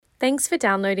Thanks for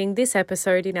downloading this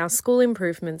episode in our School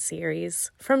Improvement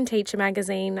series. From Teacher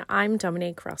Magazine, I'm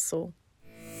Dominique Russell.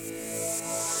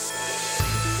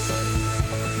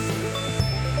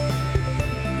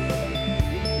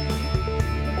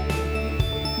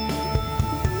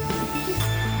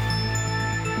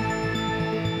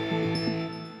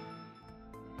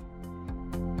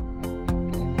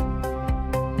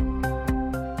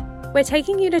 We're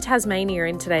taking you to Tasmania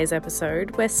in today's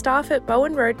episode, where staff at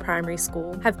Bowen Road Primary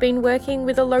School have been working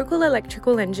with a local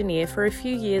electrical engineer for a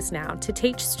few years now to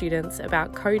teach students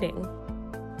about coding.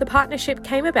 The partnership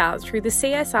came about through the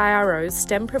CSIRO's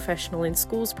STEM Professional in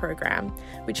Schools program,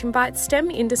 which invites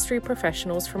STEM industry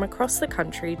professionals from across the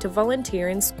country to volunteer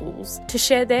in schools to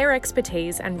share their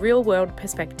expertise and real-world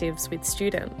perspectives with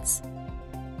students.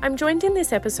 I'm joined in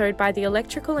this episode by the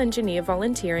electrical engineer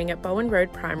volunteering at Bowen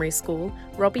Road Primary School,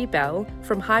 Robbie Bell,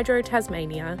 from Hydro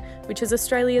Tasmania, which is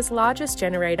Australia's largest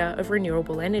generator of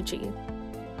renewable energy.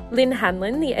 Lynn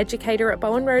Hanlon, the educator at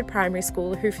Bowen Road Primary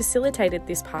School who facilitated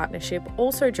this partnership,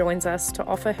 also joins us to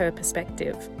offer her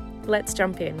perspective. Let's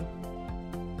jump in.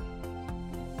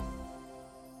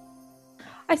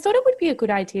 I thought it would be a good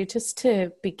idea just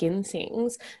to begin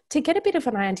things, to get a bit of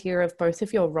an idea of both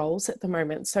of your roles at the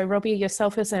moment. So Robbie,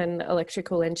 yourself as an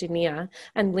electrical engineer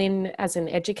and Lynn as an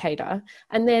educator,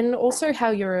 and then also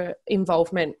how your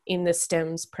involvement in the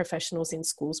STEM's Professionals in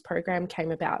Schools program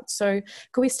came about. So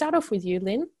could we start off with you,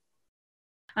 Lynn?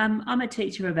 I'm a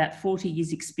teacher of about 40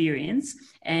 years experience,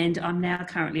 and I'm now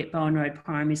currently at Bowen Road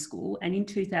Primary School. And in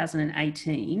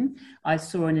 2018, I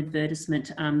saw an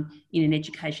advertisement in an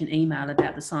education email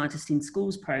about the Scientist in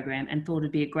Schools program and thought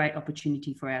it'd be a great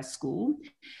opportunity for our school.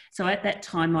 So at that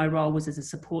time, my role was as a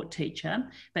support teacher,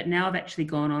 but now I've actually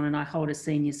gone on and I hold a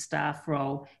senior staff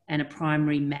role and a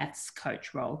primary maths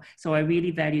coach role. So I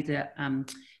really value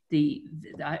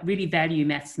I really value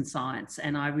maths and science,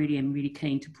 and I really am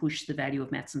keen to push the value of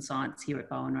maths and science here at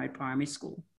Bowen Road Primary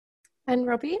School. And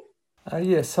Robbie?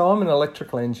 So I'm an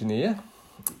electrical engineer.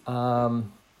 I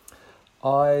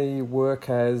work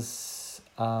as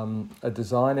a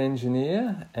design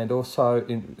engineer, and also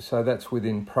so that's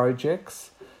within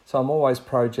projects. So I'm always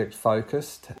project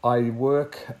focused. I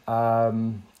work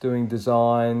doing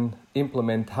design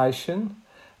implementation.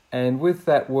 And with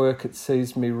that work, it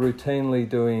sees me routinely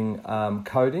doing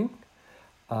coding,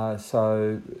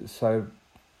 so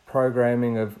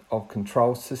programming of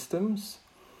control systems,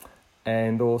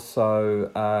 and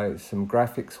also some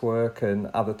graphics work and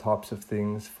other types of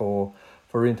things for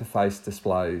interface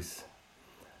displays.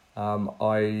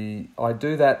 I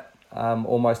do that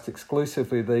almost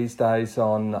exclusively these days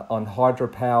on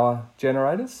hydropower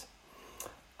generators,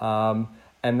 and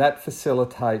that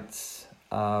facilitates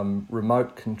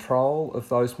remote control of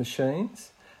those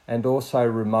machines and also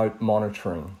remote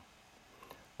monitoring.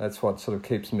 That's what sort of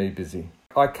keeps me busy.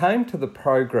 I came to the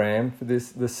program for the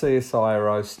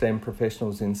CSIRO STEM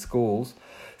Professionals in Schools,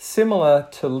 similar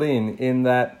to Lynn in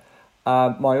that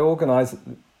my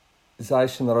organisation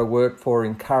that I work for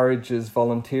encourages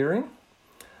volunteering.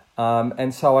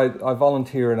 And so I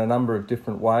volunteer in a number of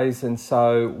different ways. And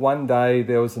so one day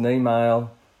there was an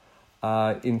email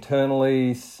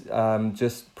internally,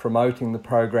 just promoting the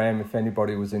program if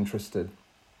anybody was interested.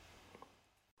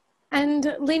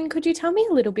 And Lynn, could you tell me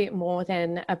a little bit more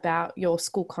then about your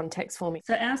school context for me?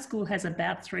 So our school has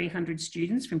about 300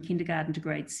 students from kindergarten to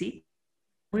grade 6.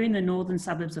 We're in the northern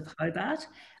suburbs of Hobart,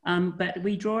 but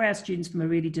we draw our students from a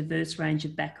really diverse range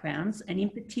of backgrounds. And in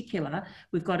particular,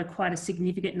 we've got quite a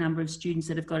significant number of students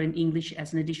that have got an English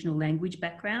as an additional language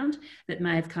background that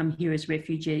may have come here as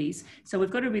refugees. So we've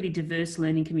got a really diverse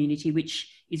learning community,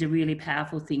 which is a really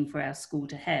powerful thing for our school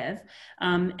to have.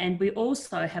 And we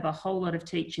also have a whole lot of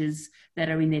teachers that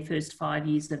are in their first 5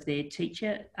 years of their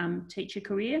teaching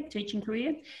career.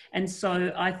 And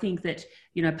so I think that,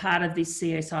 part of this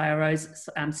CSIRO's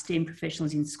STEM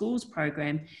Professionals in Schools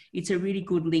program, it's a really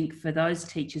good link for those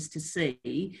teachers to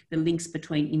see the links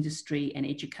between industry and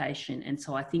education. And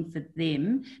so I think for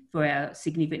them, for our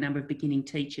significant number of beginning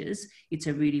teachers, it's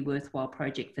a really worthwhile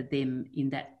project for them in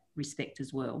that respect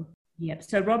as well. Yep.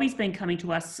 So Robbie's been coming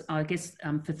to us, I guess,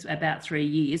 for about 3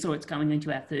 years, or it's going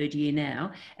into our third year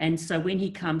now. And so when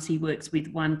he comes, he works with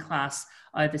one class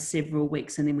over several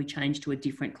weeks, and then we change to a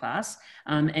different class.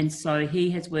 And so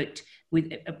he has worked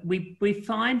with. We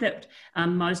find that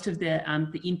most of the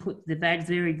input, the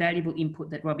very valuable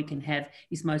input that Robbie can have,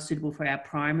 is most suitable for our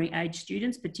primary age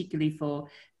students, particularly for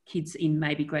kids in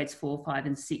maybe grades 4, 5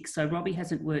 and 6. So Robbie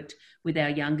hasn't worked with our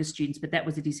younger students, but that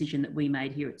was a decision that we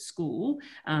made here at school.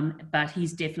 But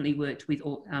he's definitely worked with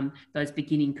all, those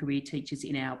beginning career teachers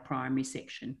in our primary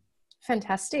section.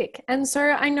 Fantastic. And so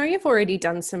I know you've already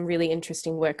done some really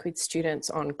interesting work with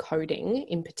students on coding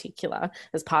in particular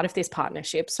as part of this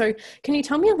partnership. So can you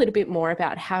tell me a little bit more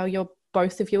about how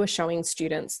both of you are showing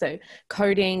students that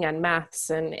coding and maths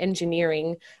and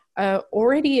engineering are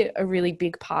already a really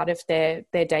big part of their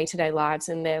day-to-day lives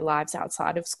and their lives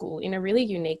outside of school in a really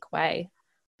unique way?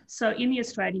 So in the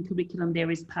Australian curriculum,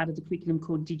 there is part of the curriculum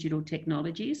called digital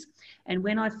technologies. And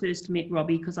when I first met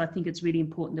Robbie, because I think it's really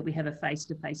important that we have a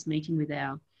face-to-face meeting with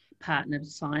our partner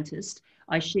scientist,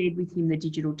 I shared with him the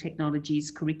digital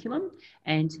technologies curriculum,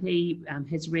 and he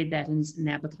has read that and has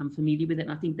now become familiar with it.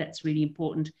 And I think that's really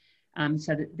important,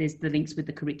 so that there's the links with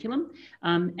the curriculum.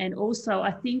 And also,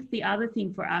 I think the other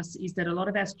thing for us is that a lot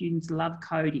of our students love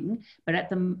coding, but at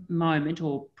the moment,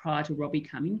 or prior to Robbie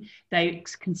coming, they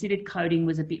considered coding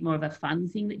was a bit more of a fun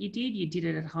thing that you did. You did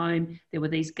it at home. There were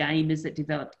these gamers that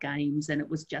developed games, and it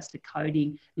was just a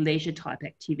coding leisure type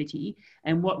activity.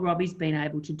 And what Robbie's been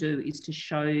able to do is to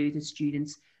show the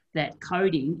students that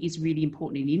coding is really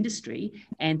important in industry,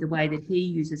 and the way that he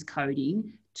uses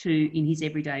coding in his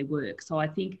everyday work. So I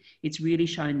think it's really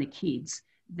shown the kids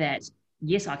that,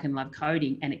 yes, I can love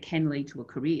coding and it can lead to a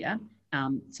career.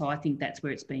 So I think that's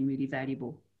where it's been really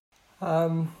valuable.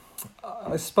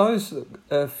 I suppose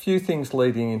a few things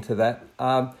leading into that.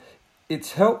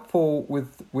 It's helpful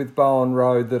with Bowen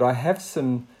Road that I have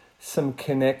some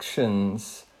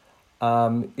connections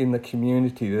in the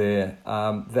community there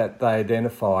that they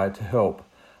identify to help.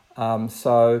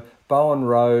 So Bowen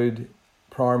Road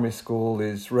Primary School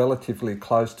is relatively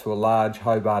close to a large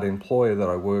Hobart employer that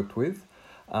I worked with,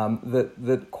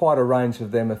 that quite a range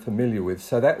of them are familiar with.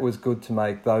 So that was good to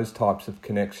make those types of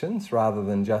connections rather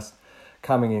than just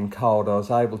coming in cold. I was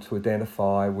able to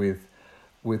identify with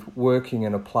working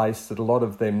in a place that a lot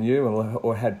of them knew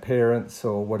or had parents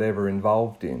or whatever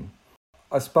involved in.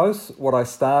 I suppose what I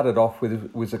started off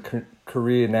with was a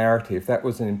career narrative. That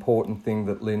was an important thing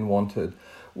that Lynn wanted,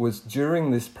 was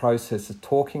during this process of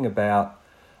talking about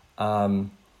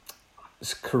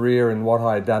career and what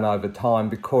I had done over time,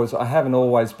 because I haven't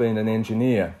always been an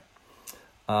engineer.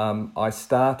 I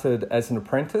started as an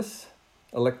apprentice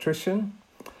electrician,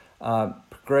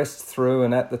 progressed through,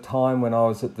 and at the time when I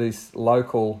was at this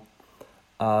local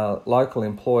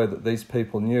employer that these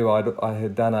people knew, I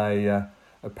had done a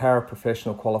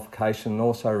paraprofessional qualification and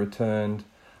also returned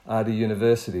to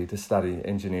university to study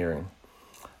engineering.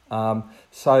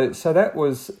 So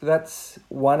that's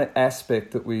one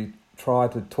aspect that we try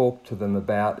to talk to them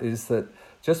about, is that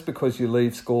just because you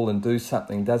leave school and do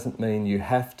something doesn't mean you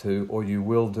have to or you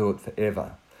will do it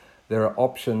forever. There are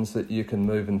options that you can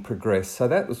move and progress. So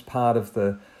that was part of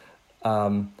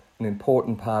an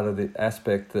important part of the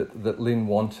aspect that Lynn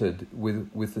wanted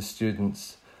with the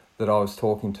students that I was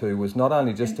talking to, was not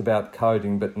only just about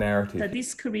coding, but narrative. So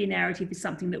this career narrative is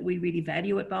something that we really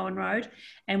value at Bowen Road,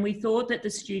 and we thought that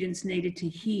the students needed to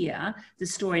hear the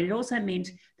story. And it also meant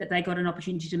that they got an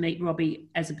opportunity to meet Robbie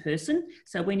as a person.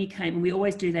 So when he came, and we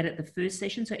always do that at the first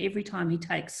session, so every time he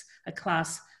takes a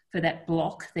class for that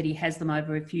block that he has them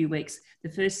over a few weeks, the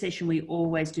first session we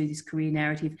always do this career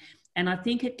narrative. And I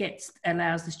think it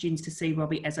allows the students to see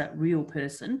Robbie as a real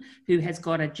person who has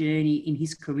got a journey in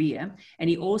his career. And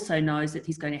he also knows that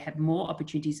he's going to have more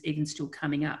opportunities even still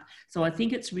coming up. So I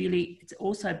think it's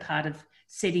also part of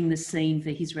setting the scene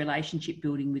for his relationship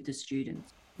building with the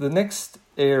students. The next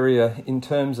area in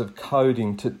terms of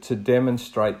coding to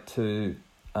demonstrate to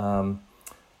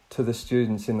the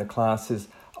students in the class is,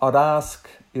 I'd ask,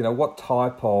 what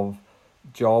type of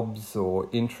jobs or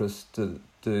interests do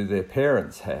their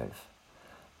parents have?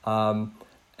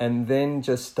 And then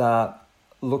just start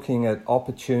looking at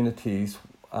opportunities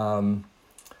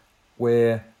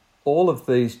where all of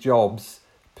these jobs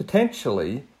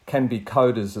potentially can be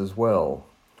coders as well.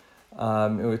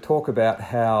 We talk about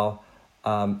how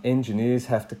engineers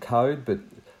have to code, but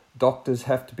doctors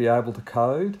have to be able to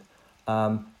code.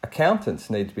 Accountants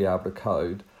need to be able to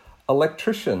code.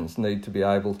 Electricians need to be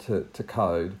able to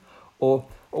code. Or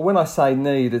when I say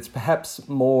need, it's perhaps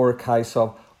more a case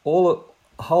of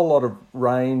a whole lot of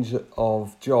range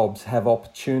of jobs have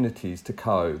opportunities to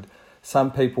code.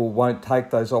 Some people won't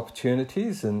take those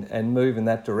opportunities and move in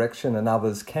that direction, and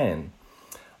others can.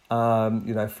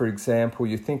 For example,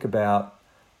 you think about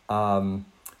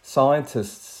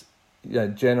scientists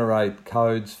generate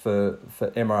codes for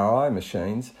MRI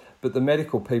machines, but the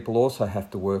medical people also have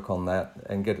to work on that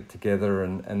and get it together,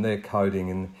 and they're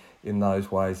coding in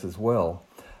those ways as well.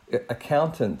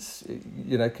 Accountants,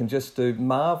 can just do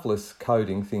marvellous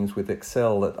coding things with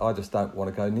Excel that I just don't want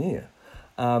to go near.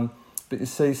 But you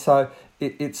see, so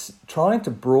it's trying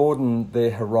to broaden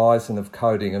their horizon of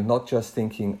coding and not just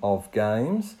thinking of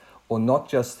games or not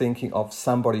just thinking of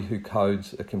somebody who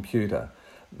codes a computer.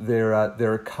 There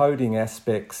are coding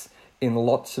aspects in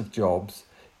lots of jobs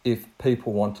if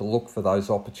people want to look for those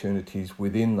opportunities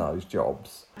within those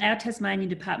jobs. Our Tasmanian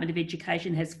Department of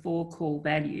Education has 4 core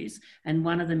values, and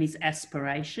one of them is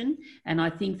aspiration. And I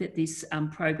think that this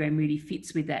program really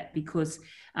fits with that, because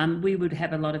we would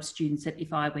have a lot of students that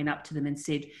if I went up to them and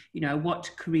said, you know,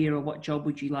 what career or what job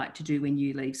would you like to do when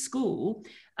you leave school?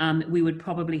 We would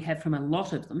probably have from a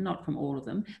lot of them, not from all of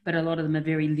them, but a lot of them a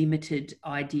very limited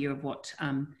idea of what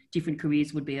different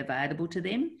careers would be available to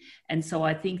them. And so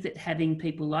I think that having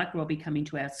people like Robbie come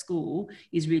into our school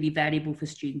is really valuable for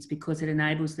students, because it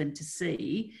enables them to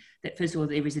see that, first of all,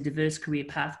 there is a diverse career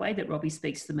pathway that Robbie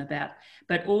speaks to them about,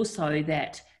 but also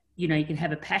that, you know, you can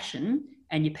have a passion,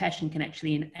 and your passion can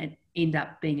actually end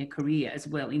up being a career as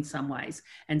well in some ways.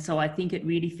 And so I think it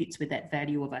really fits with that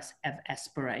value of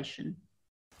aspiration.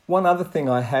 One other thing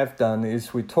I have done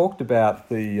is we talked about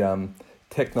the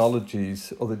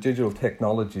technologies, or the digital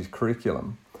technologies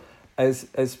curriculum. As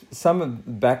some of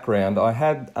the background, I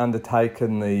had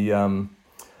undertaken the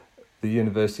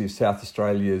University of South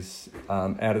Australia's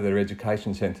out of their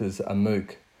education centres a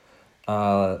MOOC.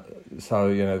 So,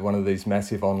 you know, one of these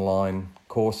massive online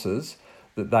courses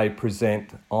that they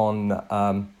present on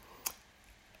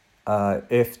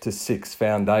F to 6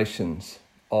 foundations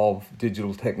of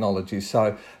digital technology.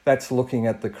 So that's looking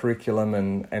at the curriculum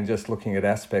and just looking at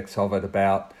aspects of it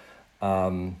about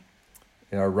a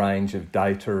range of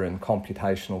data and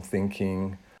computational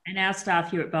thinking. And our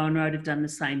staff here at Bowen Road have done the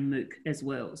same MOOC as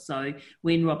well. So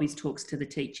when Robbie talks to the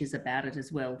teachers about it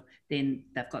as well, then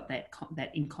they've got that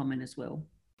in common as well.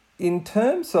 In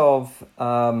terms of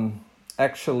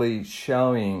actually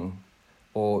showing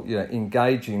or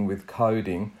engaging with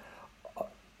coding,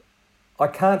 I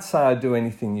can't say I do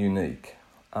anything unique.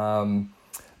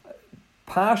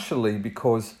 Partially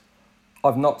because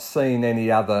I've not seen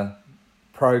any other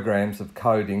programs of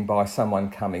coding by someone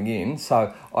coming in,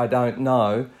 so I don't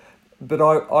know. But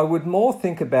I would more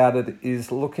think about it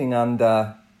is looking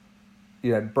under,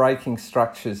 breaking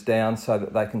structures down so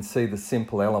that they can see the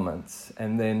simple elements.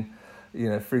 And then,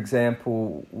 for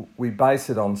example, we base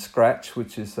it on Scratch,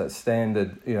 which is a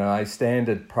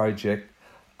standard project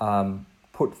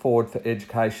put forward for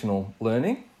educational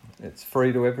learning. It's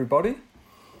free to everybody.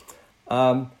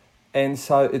 And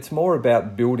so it's more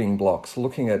about building blocks,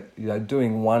 looking at,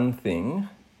 doing one thing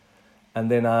and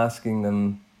then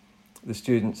asking the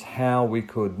students how we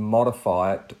could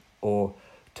modify it or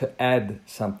to add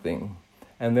something.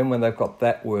 And then when they've got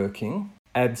that working,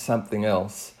 add something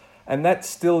else. And that's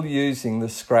still using the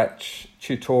Scratch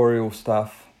tutorial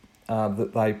stuff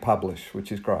that they publish,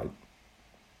 which is great.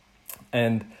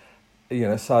 And,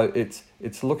 so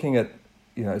it's looking at,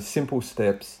 simple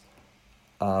steps,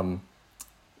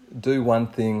 do one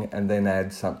thing and then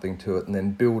add something to it and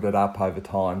then build it up over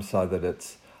time so that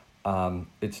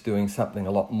it's doing something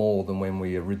a lot more than when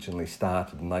we originally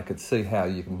started, and they could see how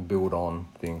you can build on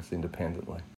things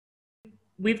independently.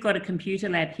 We've got a computer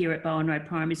lab here at Bowen Road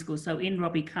Primary School. So in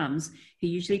Robbie Comes, he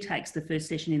usually takes the first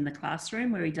session in the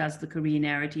classroom where he does the career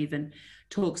narrative and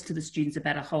talks to the students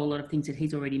about a whole lot of things that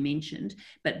he's already mentioned.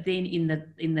 But then in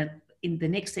the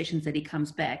next sessions that he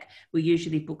comes back, we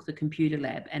usually book the computer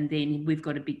lab, and then we've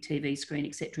got a big TV screen,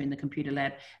 etc., in the computer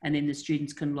lab, and then the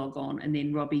students can log on, and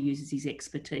then Robbie uses his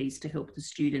expertise to help the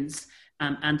students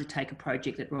undertake a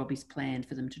project that Robbie's planned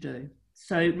for them to do.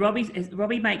 So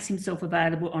Robbie makes himself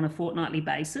available on a fortnightly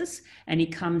basis, and he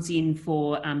comes in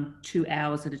for 2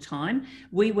 hours at a time.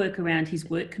 We work around his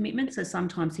work commitment, so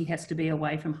sometimes he has to be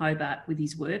away from Hobart with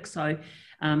his work. So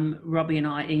Robbie and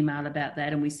I email about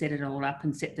that, and we set it all up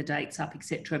and set the dates up,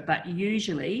 etc. But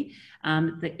usually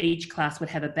each class would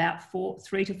have about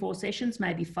 3 to 4 sessions,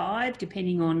 maybe 5,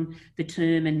 depending on the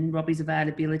term and Robbie's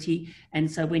availability.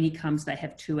 And so when he comes, they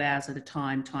have 2 hours at a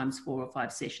time, times 4 or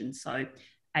 5 sessions. So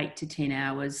 8 to 10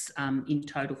 hours in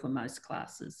total for most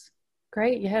classes.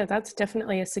 Great. Yeah, that's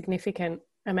definitely a significant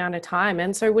amount of time.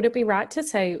 And so would it be right to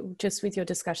say, just with your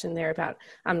discussion there about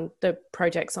the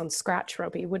projects on Scratch,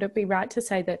 Robbie, would it be right to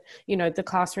say that, the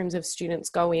classrooms of students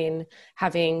go in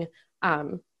having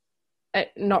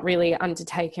not really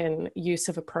undertaken use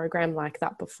of a program like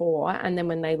that before, and then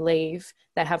when they leave,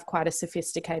 they have quite a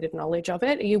sophisticated knowledge of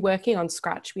it? Are you working on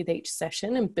Scratch with each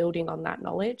session and building on that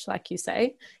knowledge, like you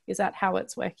say? Is that how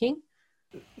it's working?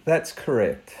 That's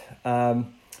correct.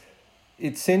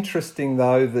 It's interesting,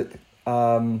 though, that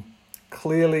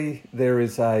clearly there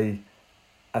is a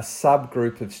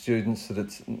subgroup of students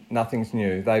that nothing's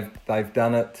new. They've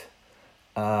done it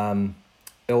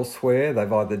elsewhere.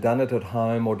 They've either done it at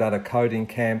home or done a coding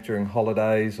camp during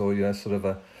holidays, or sort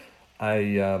of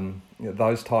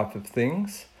those type of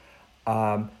things.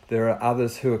 There are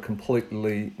others who are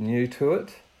completely new to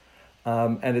it.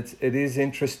 And it is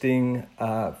interesting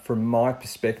from my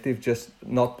perspective, just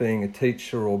not being a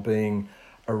teacher or being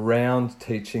around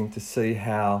teaching, to see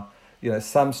how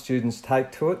some students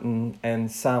take to it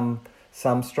and some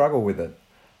struggle with it.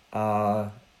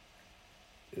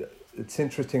 It's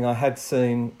interesting. I had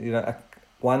seen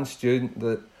one student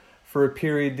that for a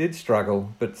period did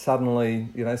struggle, but suddenly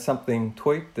something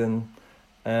tweaked and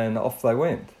off they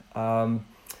went.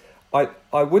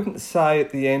 I wouldn't say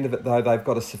at the end of it, though, they've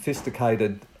got a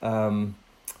sophisticated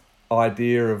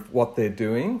idea of what they're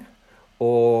doing,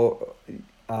 or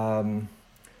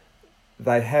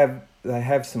they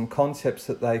have some concepts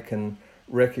that they can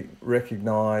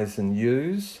recognise and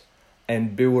use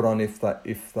and build on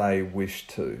if they wish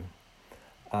to.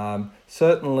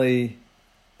 Certainly,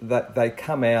 that they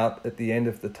come out at the end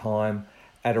of the time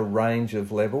at a range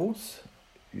of levels,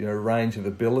 range of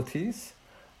abilities.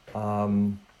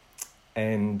 And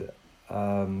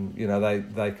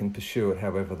they can pursue it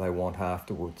however they want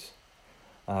afterwards,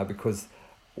 because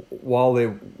while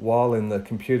in the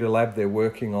computer lab they're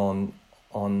working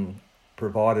on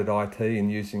provided IT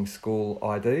and using school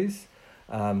IDs.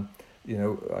 I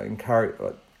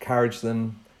encourage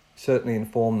them, certainly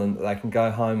inform them that they can go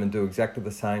home and do exactly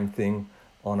the same thing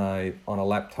on a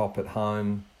laptop at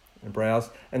home and browse,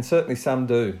 and certainly some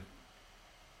do.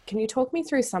 Can you talk me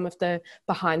through some of the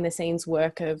behind the scenes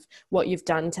work of what you've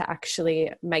done to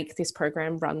actually make this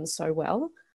program run so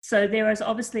well? So there is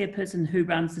obviously a person who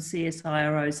runs the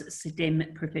CSIRO's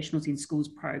STEM Professionals in Schools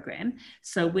program.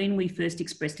 So when we first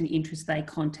expressed an interest, they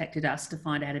contacted us to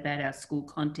find out about our school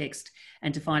context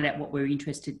and to find out what we're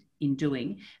interested in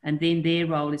doing. And then their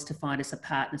role is to find us a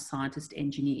partner scientist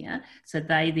engineer. So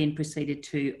they then proceeded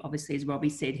to, obviously, as Robbie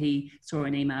said, he saw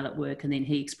an email at work and then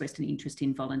he expressed an interest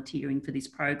in volunteering for this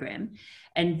program.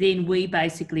 And then we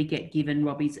basically get given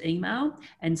Robbie's email.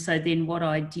 And so then what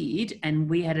I did, and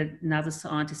we had another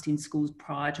scientist in schools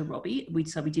prior to Robbie,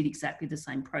 so we did exactly the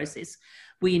same process.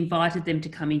 We invited them to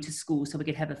come into school so we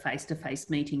could have a face-to-face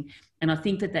meeting. And I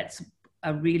think that that's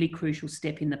a really crucial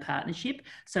step in the partnership.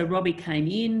 So Robbie came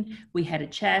in, we had a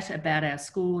chat about our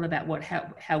school, about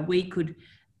how we could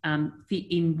fit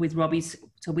in with Robbie's.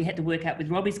 So we had to work out with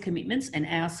Robbie's commitments and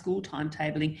our school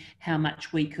timetabling how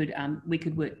much we could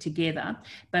work together.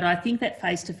 But I think that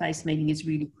face-to-face meeting is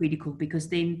really critical, because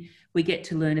then we get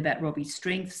to learn about Robbie's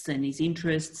strengths and his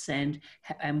interests and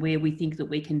where we think that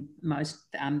we can most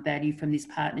value from this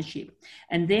partnership.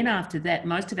 And then after that,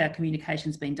 most of our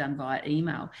communication's been done via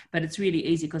email, but it's really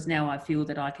easy because now I feel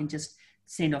that I can just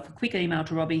send off a quick email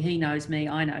to Robbie. He knows me,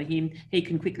 I know him. He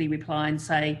can quickly reply and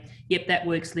say, yep, that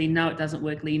works, Lynn. No, it doesn't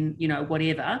work, Lynn,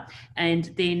 whatever.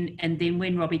 And then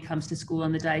when Robbie comes to school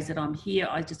on the days that I'm here,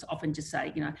 I just often just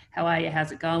say, how are you?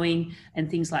 How's it going?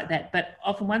 And things like that. But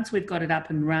often once we've got it up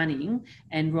and running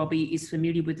and Robbie is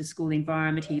familiar with the school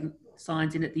environment, he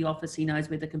signs in at the office, he knows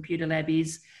where the computer lab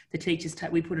is, the teachers,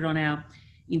 we put it on our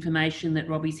information that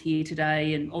Robbie's here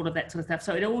today and all of that sort of stuff.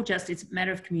 So it's a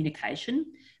matter of communication.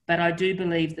 But I do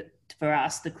believe that for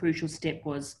us, the crucial step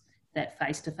was that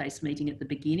face-to-face meeting at the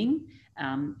beginning,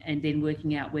 and then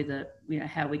working out whether,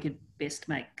 how we could best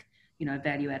make,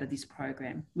 value out of this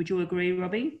program. Would you agree,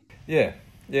 Robbie? Yeah,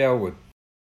 I would.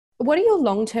 What are your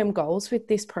long-term goals with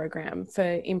this program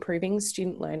for improving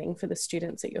student learning for the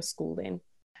students at your school then?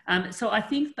 So I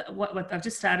think what I've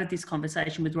just started this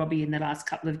conversation with Robbie in the last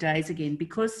couple of days again,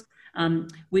 because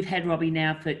we've had Robbie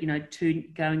now for, 2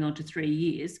 going on to 3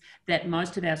 years, that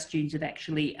most of our students have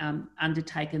actually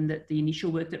undertaken the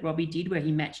initial work that Robbie did, where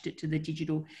he matched it to the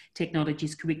digital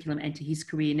technologies curriculum and to his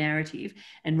career narrative.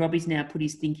 And Robbie's now put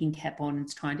his thinking cap on and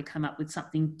is trying to come up with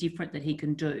something different that he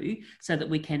can do so that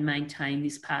we can maintain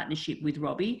this partnership with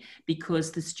Robbie,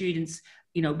 because the students,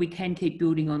 we can keep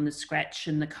building on the scratch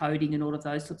and the coding and all of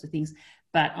those sorts of things.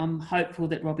 But I'm hopeful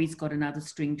that Robbie's got another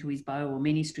string to his bow, or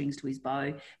many strings to his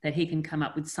bow, that he can come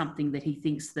up with something that he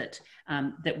thinks that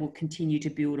that will continue to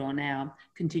build on our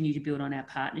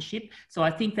partnership. So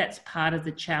I think that's part of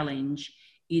the challenge,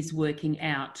 is working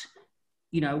out,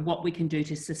 what we can do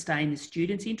to sustain the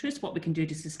students' interests, what we can do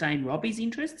to sustain Robbie's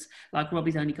interests. Like,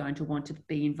 Robbie's only going to want to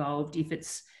be involved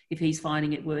if he's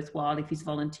finding it worthwhile, if his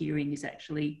volunteering is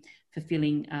actually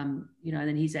fulfilling,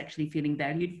 then he's actually feeling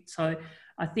valued. So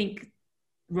I think,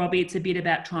 Robbie, it's a bit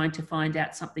about trying to find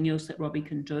out something else that Robbie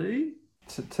can do.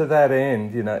 To that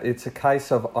end, it's a case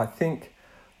of, I think,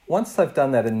 once they've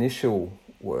done that initial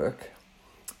work,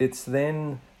 it's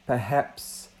then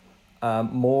perhaps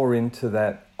more into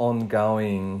that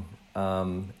ongoing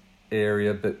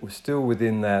area, but we're still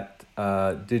within that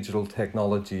digital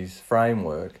technologies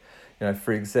framework,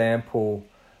 For example,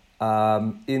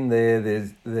 in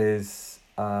there's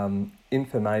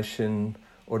information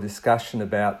or discussion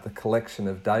about the collection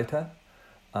of data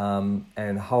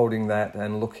and holding that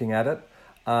and looking at it,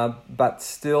 but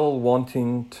still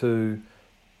wanting to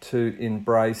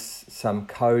embrace some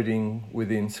coding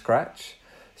within Scratch.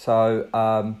 So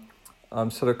I'm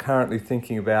sort of currently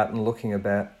thinking about and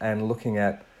looking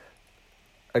at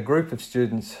a group of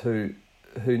students who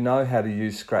know how to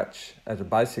use Scratch at a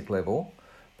basic level,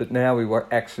 but now we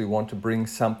actually want to bring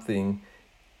something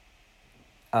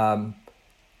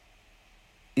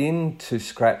into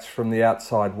Scratch from the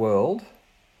outside world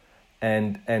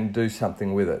and do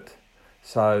something with it.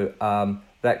 So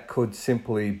that could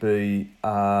simply be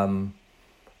bring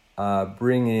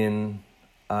in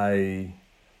a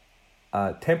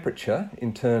temperature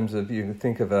in terms of, you can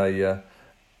think of a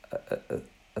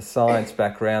science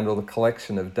background or the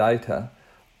collection of data,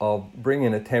 of bring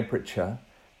in a temperature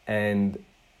and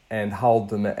hold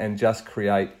them and just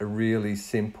create a really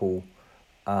simple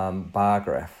bar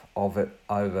graph of it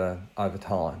over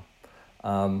time.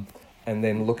 And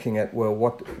then looking at, well,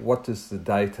 what does the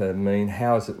data mean?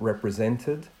 How is it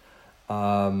represented?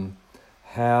 How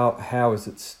is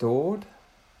it stored?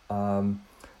 Now,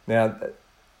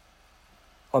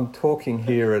 I'm talking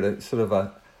here at a sort of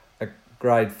a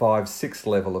grade 5, 6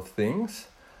 level of things,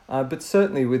 but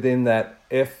certainly within that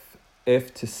F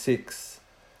to 6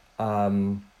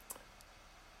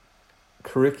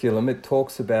 curriculum, it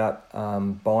talks about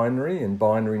binary and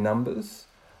binary numbers,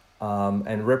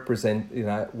 and represent,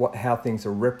 how things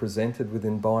are represented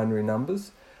within binary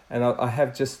numbers. And I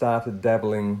have just started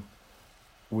dabbling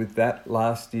with that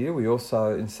last year. We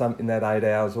also, in that 8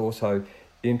 hours, also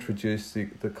introduced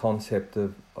the concept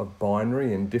of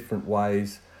binary and different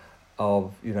ways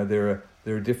of, there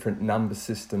are different number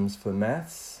systems for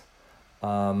maths,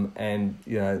 and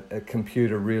a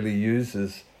computer really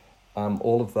uses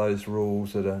all of those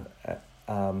rules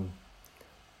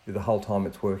the whole time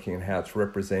it's working, and how it's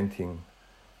representing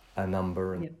a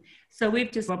number. And yep. So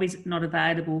Robbie's not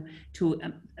available till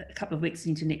a couple of weeks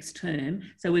into next term.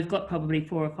 So we've got probably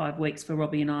 4 or 5 weeks for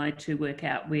Robbie and I to work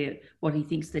out what he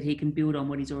thinks that he can build on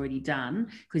what he's already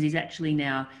done, because he's actually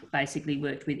now basically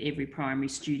worked with every primary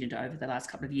student over the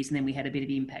last couple of years, and then we had a bit of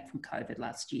impact from COVID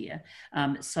last year.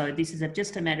 So this is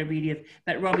just a matter really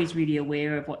but Robbie's really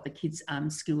aware of what the kids'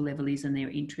 skill level is and their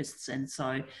interests, and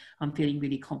so I'm feeling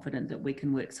really confident that we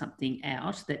can work something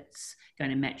out that's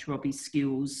going to match Robbie's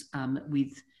skills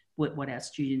with what our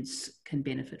students can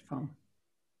benefit from.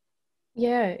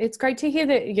 Yeah, it's great to hear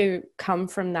that you come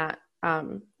from that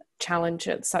challenge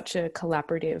at such a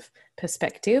collaborative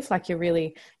perspective. Like, you're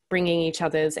really bringing each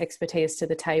other's expertise to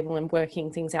the table and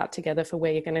working things out together for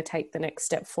where you're going to take the next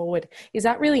step forward. Is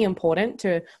that really important,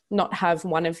 to not have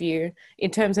one of you,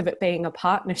 in terms of it being a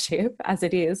partnership as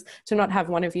it is, to not have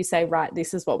one of you say, right,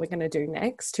 this is what we're going to do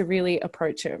next, to really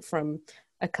approach it from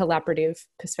a collaborative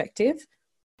perspective?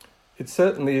 It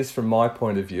certainly is from my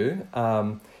point of view,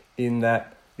 in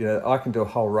that I can do a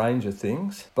whole range of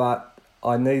things, but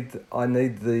I need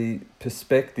the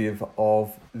perspective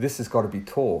of, this has got to be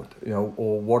taught,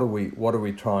 or what are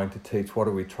we trying to teach, what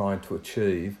are we trying to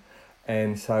achieve,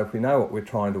 and so if we know what we're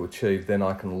trying to achieve, then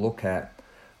I can look at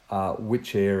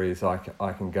which areas I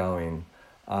can go in,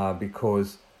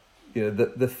 because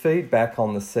the feedback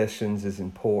on the sessions is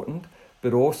important,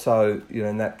 but also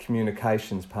in that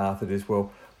communications path, it is,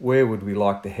 well, where would we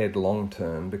like to head long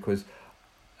term? Because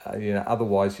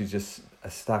otherwise you just are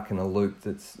stuck in a loop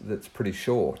that's pretty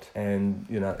short, and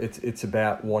it's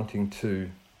about wanting to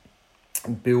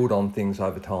build on things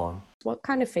over time. What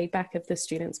kind of feedback have the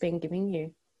students been giving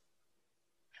you?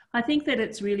 I think that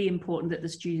it's really important that the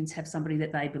students have somebody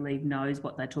that they believe knows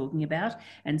what they're talking about.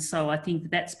 And so I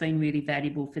think that's been really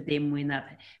valuable for them when they've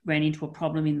ran into a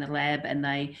problem in the lab and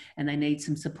they need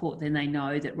some support. Then they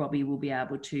know that Robbie will be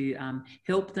able to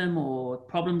help them or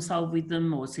problem solve with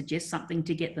them or suggest something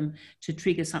to get them to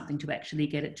trigger something to actually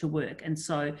get it to work. And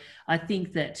so I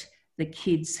think that the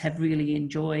kids have really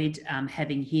enjoyed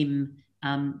having him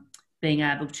being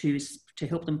able to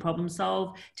help them problem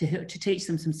solve, to teach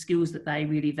them some skills that they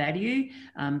really value.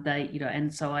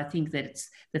 And so I think that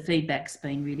the feedback's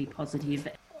been really positive.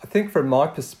 I think from my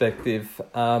perspective,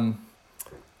 I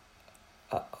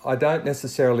don't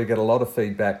necessarily get a lot of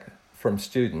feedback from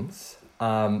students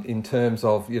in terms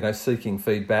of seeking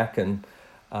feedback and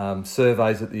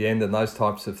surveys at the end and those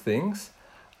types of things.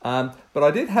 But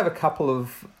I did have a couple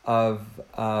of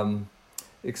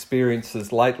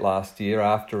experiences late last year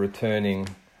after returning.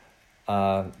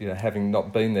 Having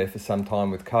not been there for some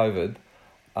time with COVID,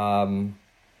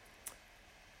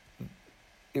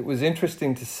 it was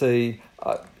interesting to see.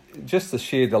 just the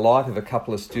sheer delight of a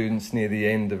couple of students near the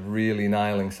end of really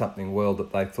nailing something well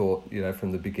that they thought,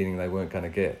 from the beginning they weren't going to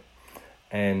get.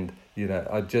 And,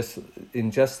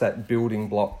 in just that building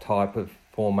block type of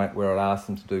format where I asked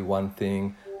them to do one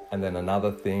thing and then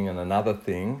another thing and another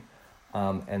thing,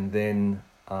 and then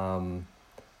them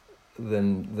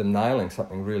nailing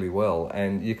something really well.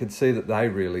 And you could see that they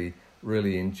really,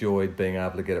 really enjoyed being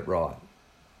able to get it right.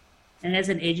 And as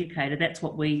an educator, that's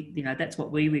what we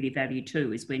really value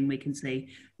too, is when we can see,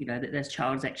 that those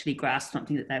child's actually grasped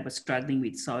something that they were struggling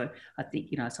with. So I think,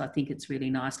 I think it's really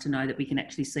nice to know that we can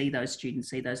actually see those students,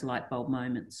 see those light bulb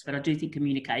moments. But I do think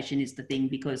communication is the thing,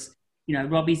 because,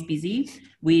 Robbie's busy,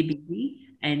 we're busy.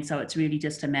 And so it's really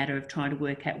just a matter of trying to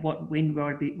work out when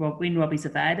Robbie's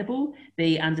available,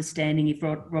 be understanding if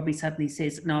Robbie suddenly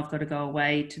says, no, I've got to go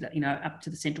away to up to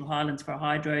the Central Highlands for a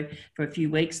hydro for a few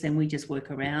weeks, then we just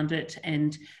work around it.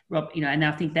 And and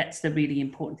I think that's the really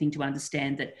important thing to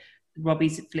understand, that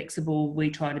Robbie's flexible,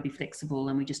 we try to be flexible,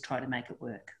 and we just try to make it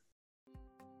work.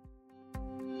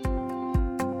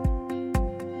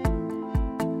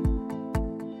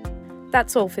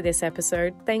 That's all for this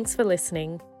episode. Thanks for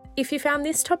listening. If you found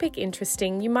this topic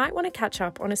interesting, you might want to catch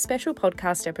up on a special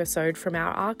podcast episode from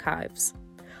our archives.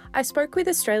 I spoke with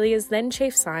Australia's then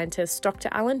Chief Scientist, Dr.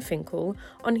 Alan Finkel,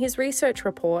 on his research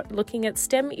report looking at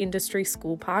STEM industry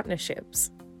school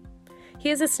partnerships.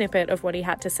 Here's a snippet of what he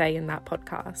had to say in that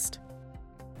podcast.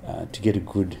 To get a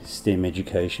good STEM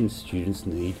education, students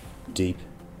need deep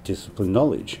discipline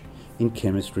knowledge in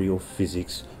chemistry or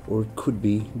physics, or it could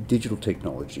be digital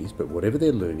technologies, but whatever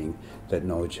they're learning, that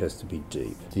knowledge has to be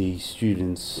deep. The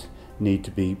students need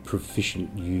to be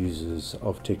proficient users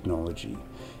of technology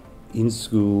in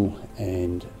school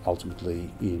and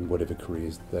ultimately in whatever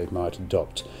careers they might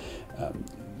adopt.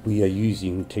 We are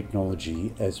using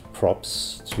technology as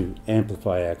props to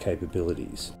amplify our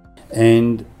capabilities.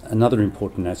 And another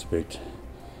important aspect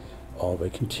of a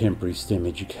contemporary STEM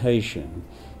education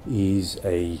is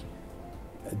a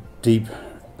deep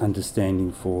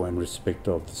understanding for and respect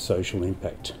of the social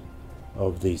impact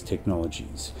of these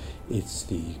technologies. It's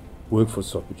the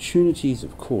workforce opportunities,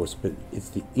 of course, but it's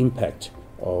the impact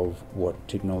of what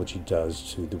technology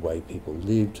does to the way people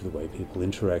live, to the way people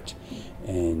interact,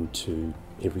 and to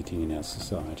everything in our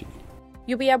society.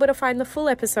 You'll be able to find the full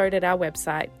episode at our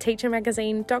website,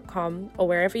 teachermagazine.com, or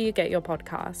wherever you get your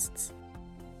podcasts.